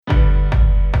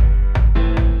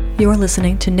You're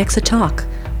listening to Nixa Talk,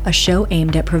 a show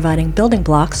aimed at providing building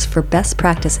blocks for best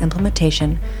practice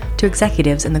implementation to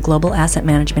executives in the global asset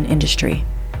management industry.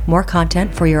 More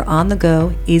content for your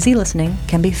on-the-go, easy listening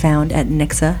can be found at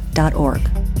nixa.org.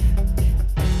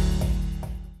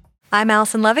 I'm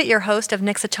Allison Levitt, your host of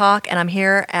Nixa Talk, and I'm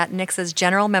here at Nixa's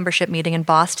general membership meeting in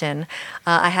Boston.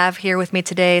 I have here with me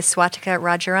today Swatika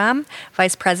Rajaram,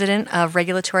 Vice President of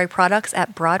Regulatory Products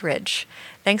at Broadridge.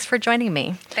 Thanks for joining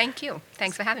me. Thank you.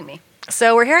 Thanks for having me.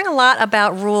 So we're hearing a lot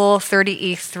about Rule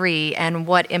 30e-3 and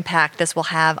what impact this will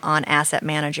have on asset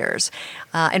managers.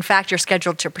 In fact, you're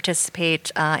scheduled to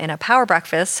participate in a power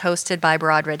breakfast hosted by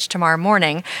Broadridge tomorrow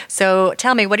morning. So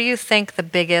tell me, what do you think the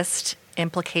biggest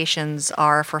implications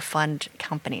are for fund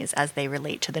companies as they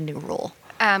relate to the new rule?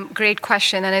 Great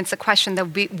question, and it's a question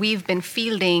that we've been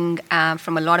fielding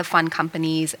from a lot of fund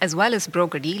companies as well as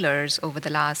broker-dealers over the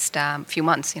last few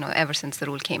months, ever since the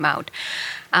rule came out.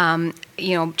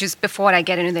 Just before I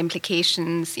get into the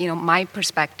implications, my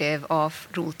perspective of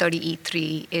Rule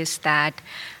 30e-3 is that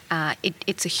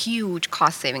it's a huge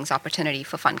cost savings opportunity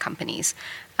for fund companies.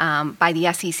 By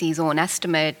the SEC's own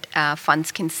estimate,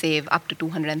 funds can save up to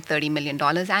 $230 million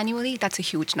annually. That's a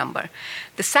huge number.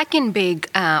 The second big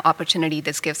opportunity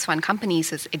this gives fund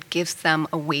companies is it gives them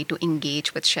a way to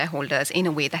engage with shareholders in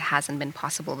a way that hasn't been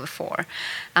possible before.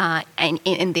 And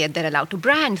they're allowed to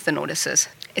brand the notices,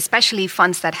 especially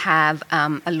funds that have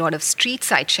a lot of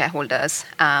street-side shareholders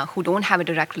who don't have a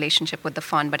direct relationship with the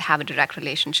fund but have a direct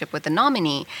relationship with the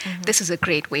nominee. Mm-hmm. This is a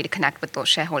great way to connect with those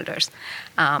shareholders.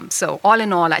 So all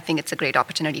in all, I think it's a great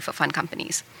opportunity for fund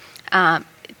companies.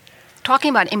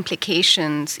 Talking about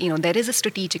implications, there is a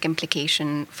strategic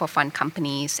implication for fund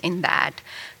companies in that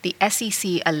the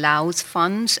SEC allows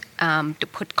funds to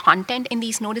put content in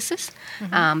these notices.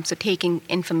 Mm-hmm. So taking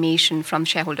information from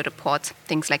shareholder reports,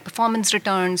 things like performance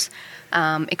returns,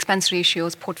 expense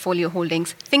ratios, portfolio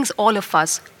holdings, things all of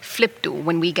us flip to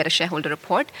when we get a shareholder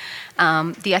report.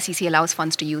 The SEC allows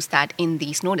funds to use that in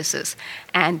these notices.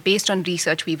 And based on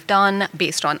research we've done,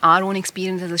 based on our own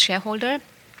experience as a shareholder,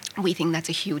 we think that's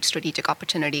a huge strategic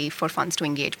opportunity for funds to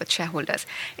engage with shareholders.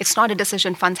 It's not a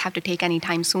decision funds have to take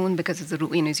anytime soon because, as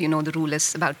you know, the rule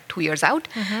is about 2 years out.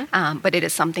 Mm-hmm. But it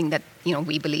is something that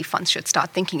we believe funds should start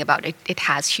thinking about. It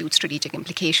has huge strategic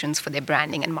implications for their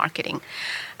branding and marketing.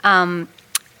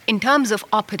 In terms of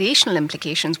operational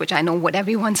implications, which I know what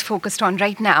everyone's focused on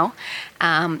right now,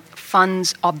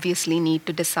 funds obviously need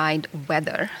to decide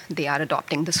whether they are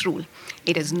adopting this rule.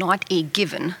 It is not a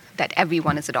given that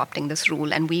everyone is adopting this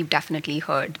rule, and we've definitely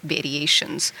heard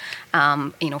variations,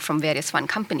 from various fund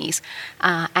companies.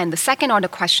 And the second order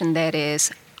question there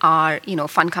is, are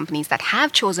fund companies that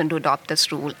have chosen to adopt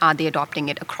this rule, are they adopting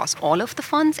it across all of the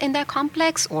funds in their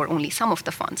complex or only some of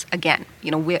the funds? Again,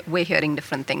 we're hearing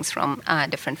different things from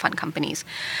different fund companies.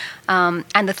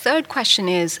 And the third question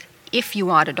is, if you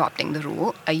are adopting the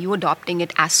rule, are you adopting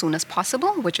it as soon as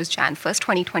possible, which is Jan 1st,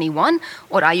 2021,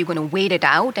 or are you going to wait it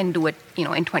out and do it, in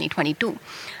 2022?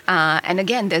 And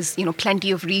again, there's,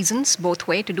 plenty of reasons both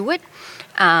way to do it.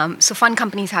 So fund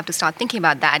companies have to start thinking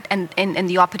about that. And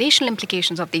the operational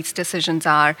implications of these decisions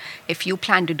are, if you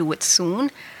plan to do it soon,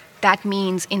 that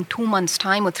means in 2 months'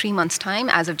 time or 3 months' time,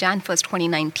 as of Jan 1st,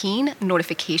 2019,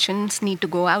 notifications need to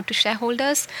go out to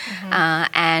shareholders.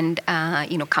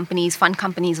 Mm-hmm. Companies, fund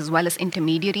companies, as well as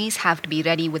intermediaries have to be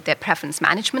ready with their preference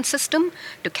management system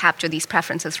to capture these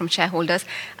preferences from shareholders.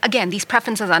 Again, these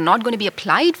preferences are not going to be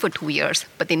applied for 2 years,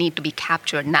 but they need to be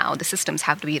captured now. The systems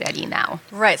have to be ready now.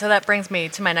 Right. So that brings me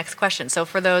to my next question. So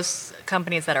for those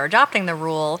companies that are adopting the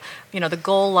rule, the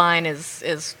goal line is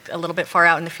a little bit far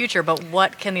out in the future, but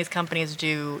what can these companies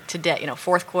do today?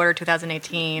 Fourth quarter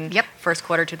 2018, yep. First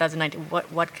quarter 2019.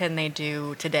 What can they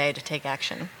do today to take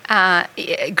action?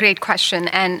 Great question.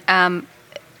 And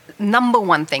number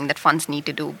one thing that funds need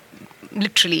to do,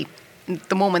 literally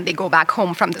the moment they go back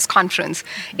home from this conference,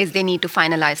 is they need to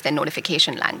finalize their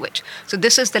notification language. So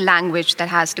this is the language that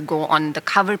has to go on the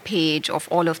cover page of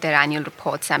all of their annual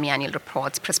reports, semi-annual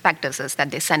reports, prospectuses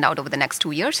that they send out over the next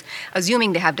 2 years,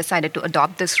 assuming they have decided to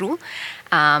adopt this rule.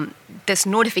 This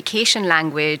notification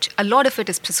language, a lot of it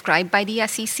is prescribed by the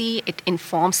SEC. It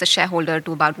informs the shareholder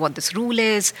about what this rule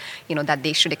is, that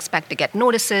they should expect to get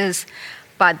notices.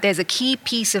 But there's a key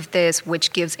piece of this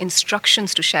which gives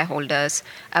instructions to shareholders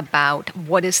about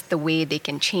what is the way they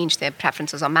can change their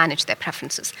preferences or manage their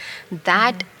preferences.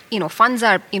 That, funds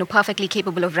are, perfectly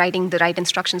capable of writing the right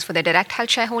instructions for their direct held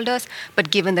shareholders,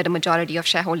 but given that a majority of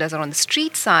shareholders are on the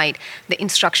street side, the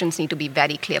instructions need to be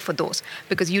very clear for those.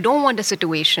 Because you don't want a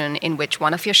situation in which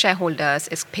one of your shareholders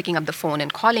is picking up the phone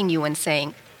and calling you and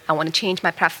saying, I want to change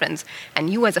my preference. And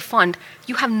you as a fund,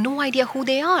 you have no idea who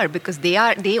they are because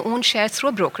they own shares through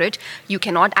a brokerage. You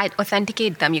cannot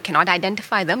authenticate them. You cannot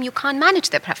identify them. You can't manage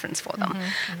their preference for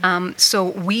them. So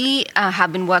we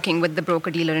have been working with the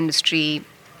broker-dealer industry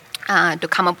to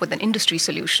come up with an industry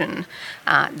solution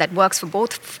that works for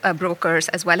both brokers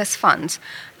as well as funds.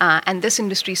 And this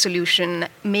industry solution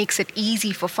makes it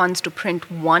easy for funds to print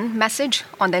one message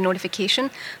on their notification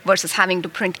versus having to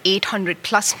print 800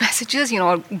 plus messages,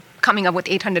 or coming up with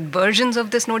 800 versions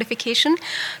of this notification.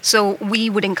 So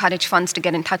we would encourage funds to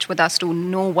get in touch with us to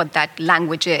know what that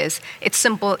language is. It's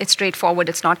simple, it's straightforward,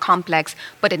 it's not complex,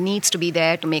 but it needs to be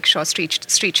there to make sure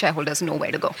street shareholders know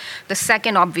where to go. The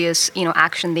second obvious,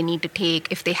 action they need to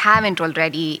take, if they haven't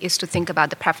already, is to think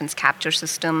about the preference capture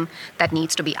system that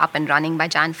needs to be up and running by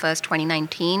Jan 1st,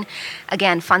 2019.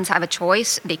 Again, funds have a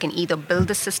choice. They can either build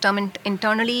the system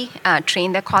internally,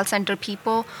 train their call center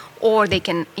people, or they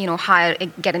can,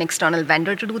 get an external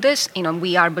vendor to do this.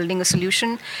 We are building a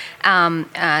solution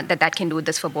that can do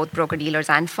this for both broker-dealers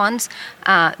and funds.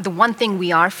 The one thing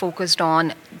we are focused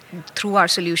on through our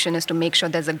solution is to make sure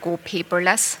there's a go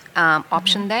paperless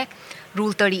option there.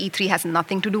 Rule 30E3 has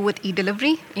nothing to do with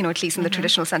e-delivery, at least in the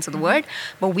traditional sense of the word.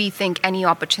 But we think any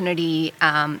opportunity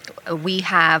we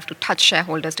have to touch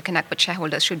shareholders, to connect with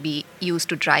shareholders, should be used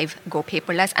to drive go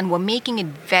paperless. And we're making it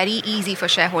very easy for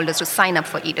shareholders to sign up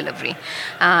for e-delivery.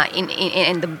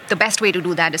 And the best way to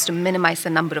do that is to minimize the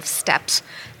number of steps.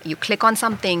 You click on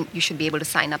something, you should be able to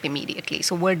sign up immediately.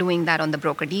 So we're doing that on the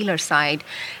broker-dealer side.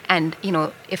 And,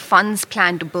 if funds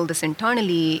plan to build this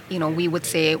internally, we would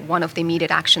say one of the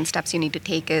immediate action steps you need to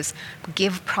take is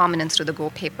give prominence to the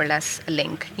go paperless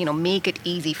link. Make it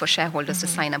easy for shareholders to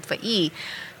sign up for E.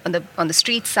 On the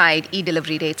street side,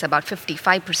 e-delivery rates are about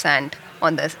 55%.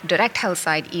 On the direct health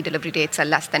side, e-delivery rates are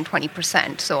less than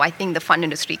 20%. So I think the fund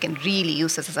industry can really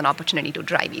use this as an opportunity to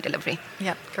drive e-delivery.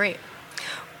 Yep, great.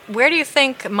 Where do you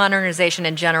think modernization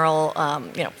in general,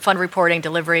 fund reporting,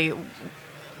 delivery,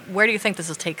 where do you think this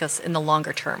will take us in the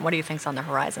longer term? What do you think is on the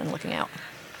horizon looking out?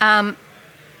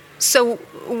 So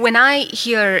when I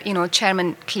hear,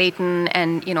 Chairman Clayton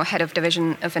and, Head of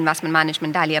Division of Investment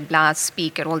Management, Dalia Blas,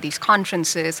 speak at all these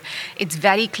conferences, it's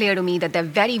very clear to me that they're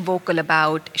very vocal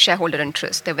about shareholder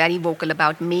interest. They're very vocal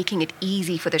about making it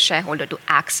easy for the shareholder to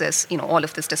access, all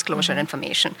of this disclosure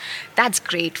information. That's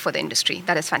great for the industry.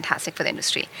 That is fantastic for the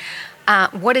industry.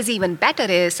 What is even better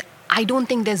is I don't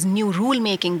think there's new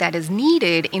rulemaking that is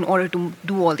needed in order to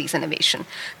do all these innovation.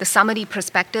 The summary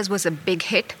prospectus was a big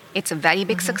hit. It's a very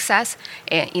big success.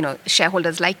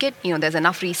 Shareholders like it. There's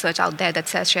enough research out there that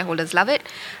says shareholders love it.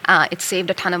 It saved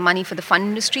a ton of money for the fund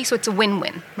industry, so it's a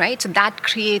win-win, right? So that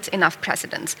creates enough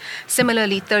precedence.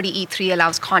 Similarly, 30E3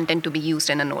 allows content to be used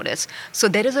in a notice. So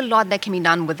there is a lot that can be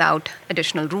done without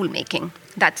additional rulemaking.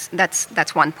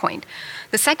 That's one point.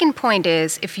 The second point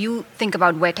is, if you think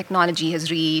about where technology has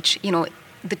reached,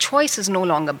 the choice is no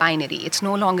longer binary. It's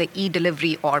no longer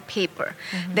e-delivery or paper.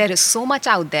 There is so much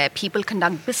out there. People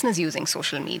conduct business using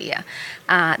social media.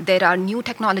 There are new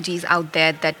technologies out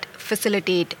there that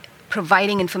facilitate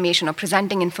providing information or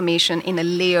presenting information in a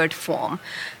layered form.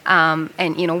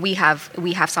 And we have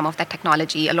some of that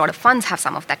technology. A lot of funds have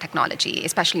some of that technology,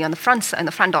 especially on the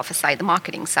front office side, the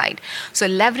marketing side. So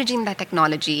leveraging that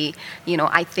technology,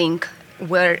 I think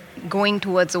we're going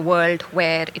towards a world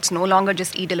where it's no longer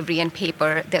just e-delivery and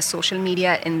paper. There's social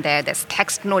media in there. There's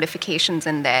text notifications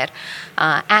in there.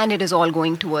 And it is all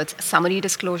going towards summary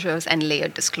disclosures and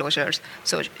layered disclosures.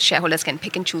 So shareholders can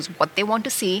pick and choose what they want to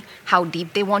see, how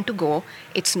deep they want to go.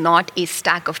 It's not a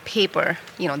stack of paper,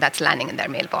 that's landing in their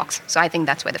mailbox. So I think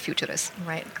that's where the future is.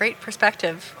 Right. Great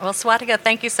perspective. Well, Swatika,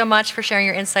 thank you so much for sharing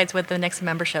your insights with the NIXA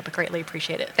membership. I greatly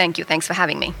appreciate it. Thank you. Thanks for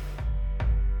having me.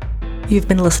 You've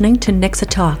been listening to NIXA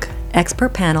Talk,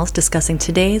 expert panels discussing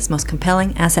today's most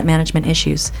compelling asset management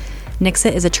issues.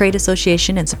 NIXA is a trade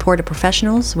association in support of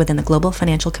professionals within the global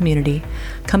financial community.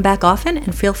 Come back often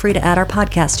and feel free to add our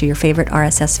podcast to your favorite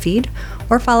RSS feed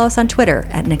or follow us on Twitter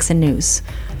at NIXA News.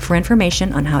 For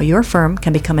information on how your firm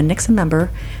can become a NIXA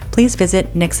member, please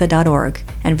visit nixa.org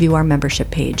and view our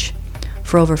membership page.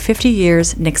 For over 50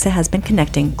 years, NIXA has been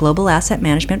connecting global asset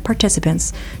management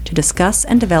participants to discuss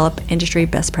and develop industry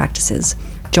best practices.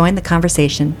 Join the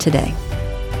conversation today.